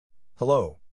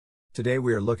Hello. Today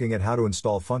we are looking at how to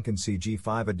install Funkin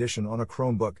CG5 edition on a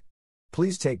Chromebook.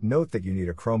 Please take note that you need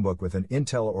a Chromebook with an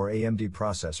Intel or AMD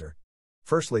processor.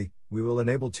 Firstly, we will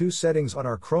enable two settings on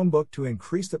our Chromebook to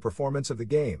increase the performance of the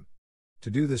game.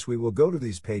 To do this, we will go to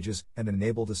these pages and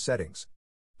enable the settings.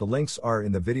 The links are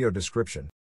in the video description.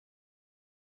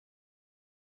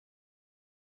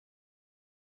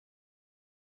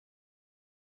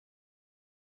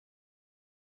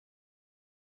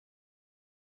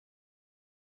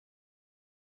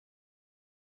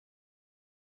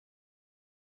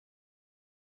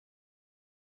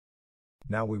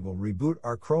 Now we will reboot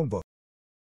our Chromebook.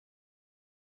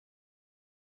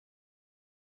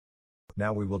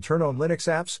 Now we will turn on Linux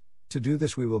apps. To do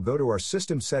this, we will go to our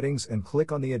system settings and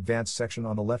click on the advanced section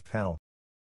on the left panel.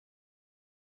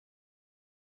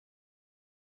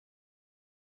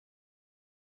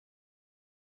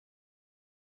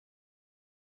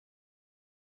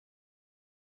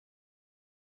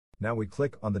 Now we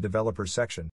click on the developer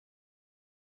section.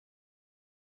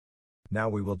 Now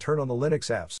we will turn on the Linux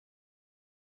apps.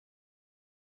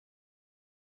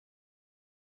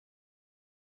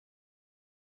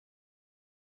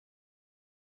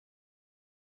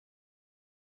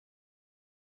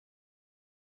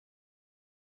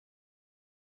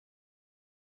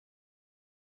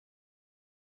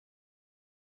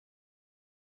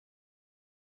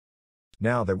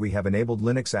 Now that we have enabled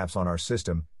Linux apps on our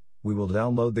system, we will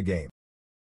download the game.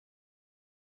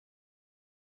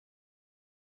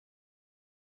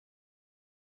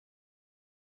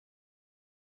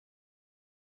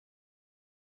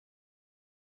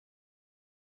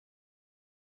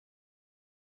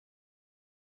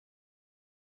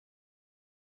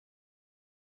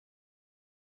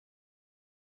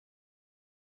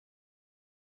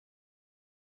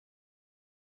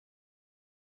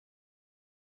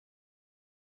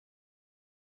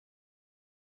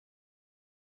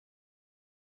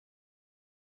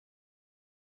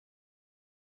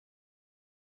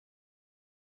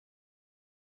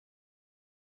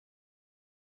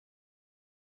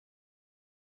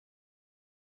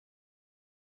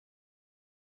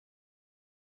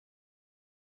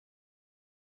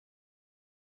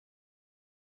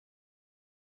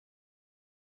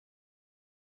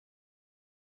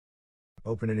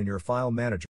 Open it in your file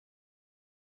manager.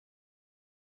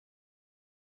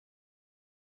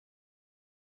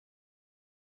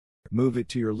 Move it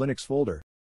to your Linux folder.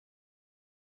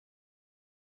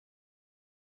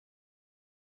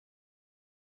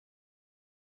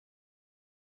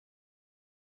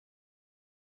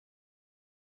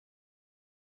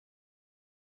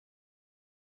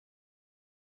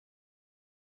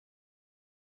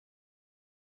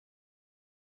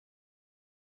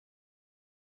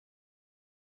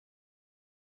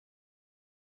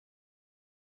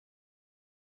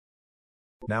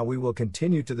 Now we will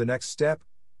continue to the next step,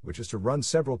 which is to run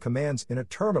several commands in a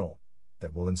terminal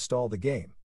that will install the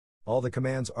game. All the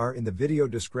commands are in the video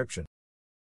description.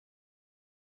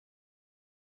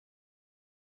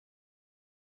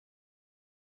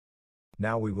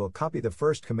 Now we will copy the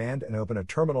first command and open a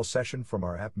terminal session from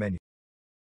our app menu.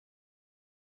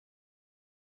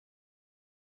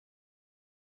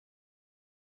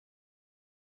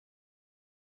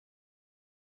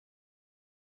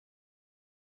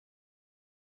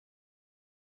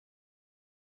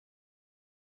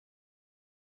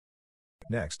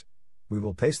 Next, we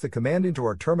will paste the command into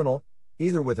our terminal,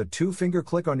 either with a two-finger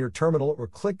click on your terminal or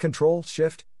click Ctrl,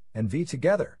 Shift, and V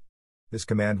together. This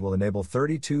command will enable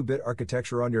 32-bit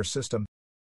architecture on your system.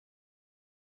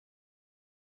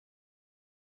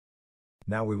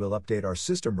 Now we will update our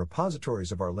system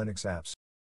repositories of our Linux apps.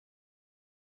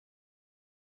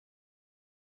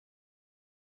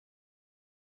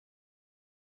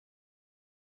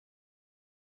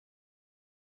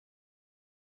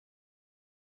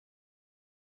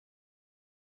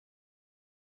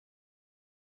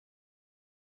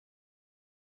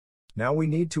 Now we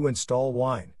need to install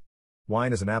Wine.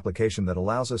 Wine is an application that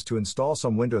allows us to install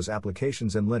some Windows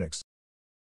applications in Linux.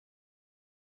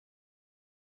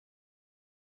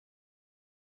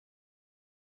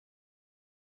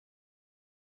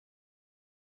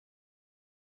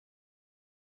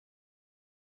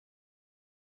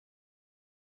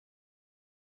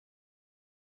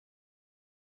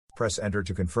 Press Enter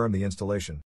to confirm the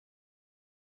installation.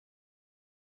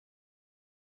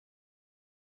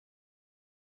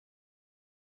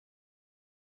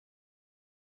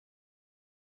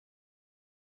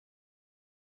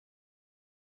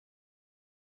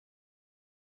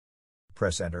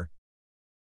 Press Enter.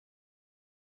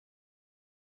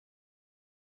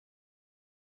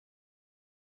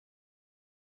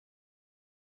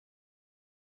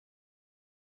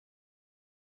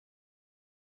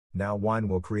 Now Wine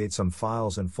will create some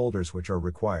files and folders which are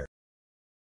required.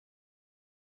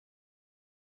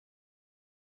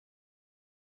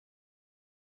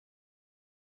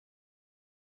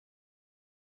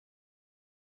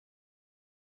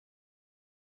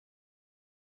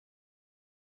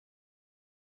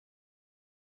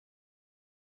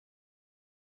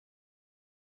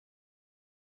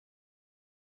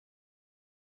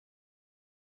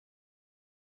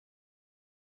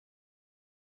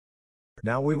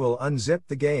 Now we will unzip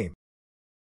the game.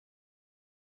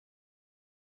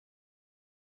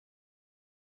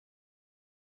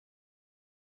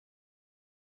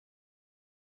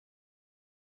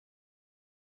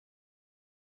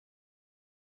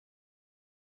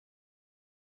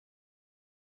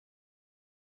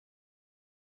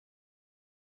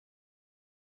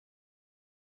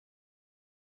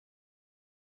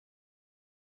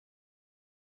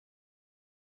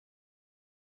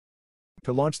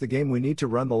 To launch the game we need to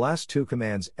run the last two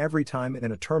commands every time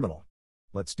in a terminal.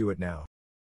 Let's do it now.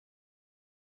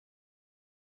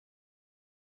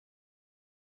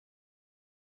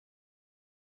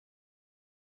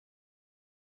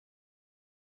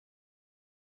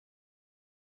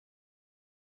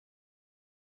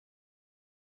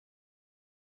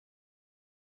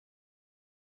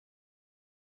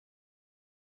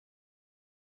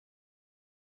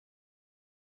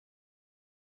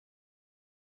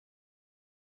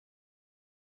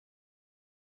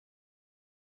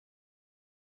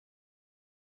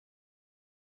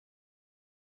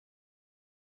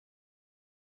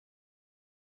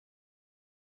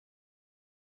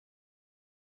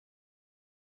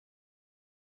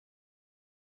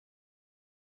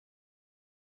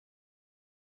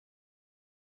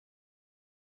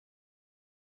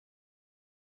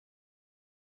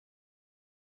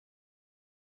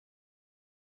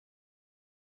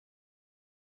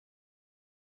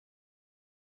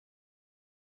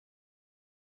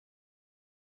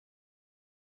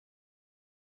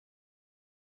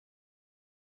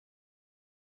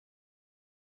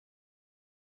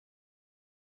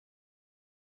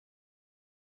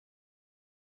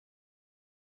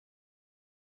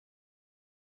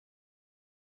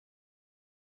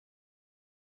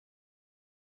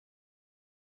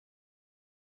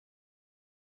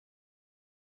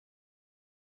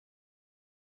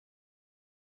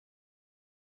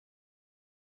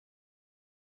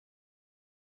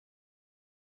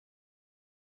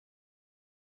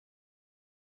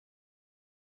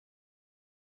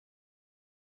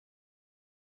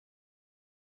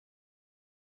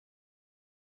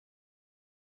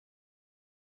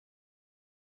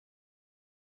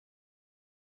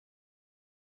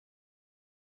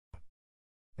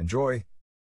 Enjoy!